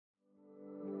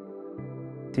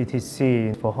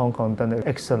CTC for Hong Kong done an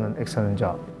excellent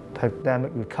job.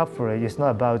 Pandemic recovery is not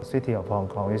about the city of Hong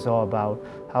Kong, it's all about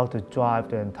how to drive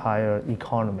the entire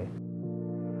economy.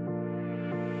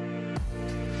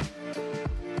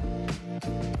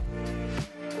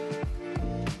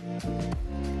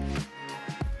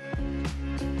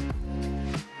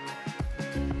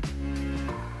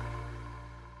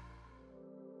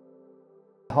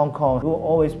 Hong Kong will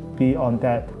always be on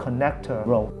that connector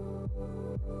role.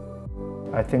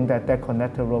 I think that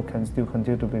connector role can still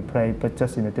continue to be played, but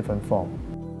just in a different form.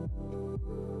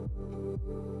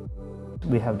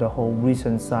 We have the whole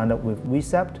recent sign up with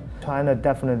RCEP. China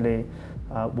definitely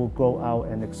will grow out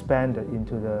and expand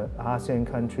into the ASEAN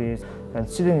countries. And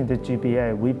sitting in the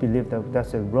GBA, we believe that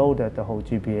that's a role that the whole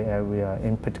GBA area,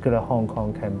 in particular Hong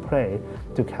Kong, can play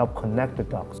to help connect the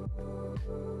dots.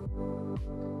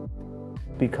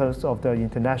 Because of the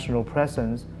international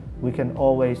presence, we can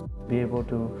always be able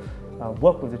to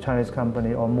work with the Chinese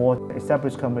company or more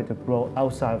established company to grow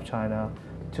outside of China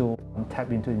to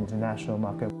tap into the international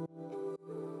market.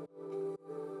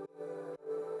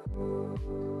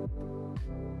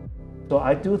 So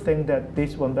I do think that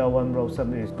this One Belt One Road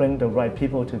Summit is bring the right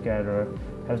people together,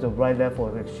 have the right level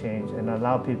of exchange, and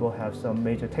allow people to have some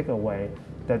major takeaway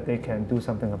that they can do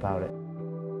something about it.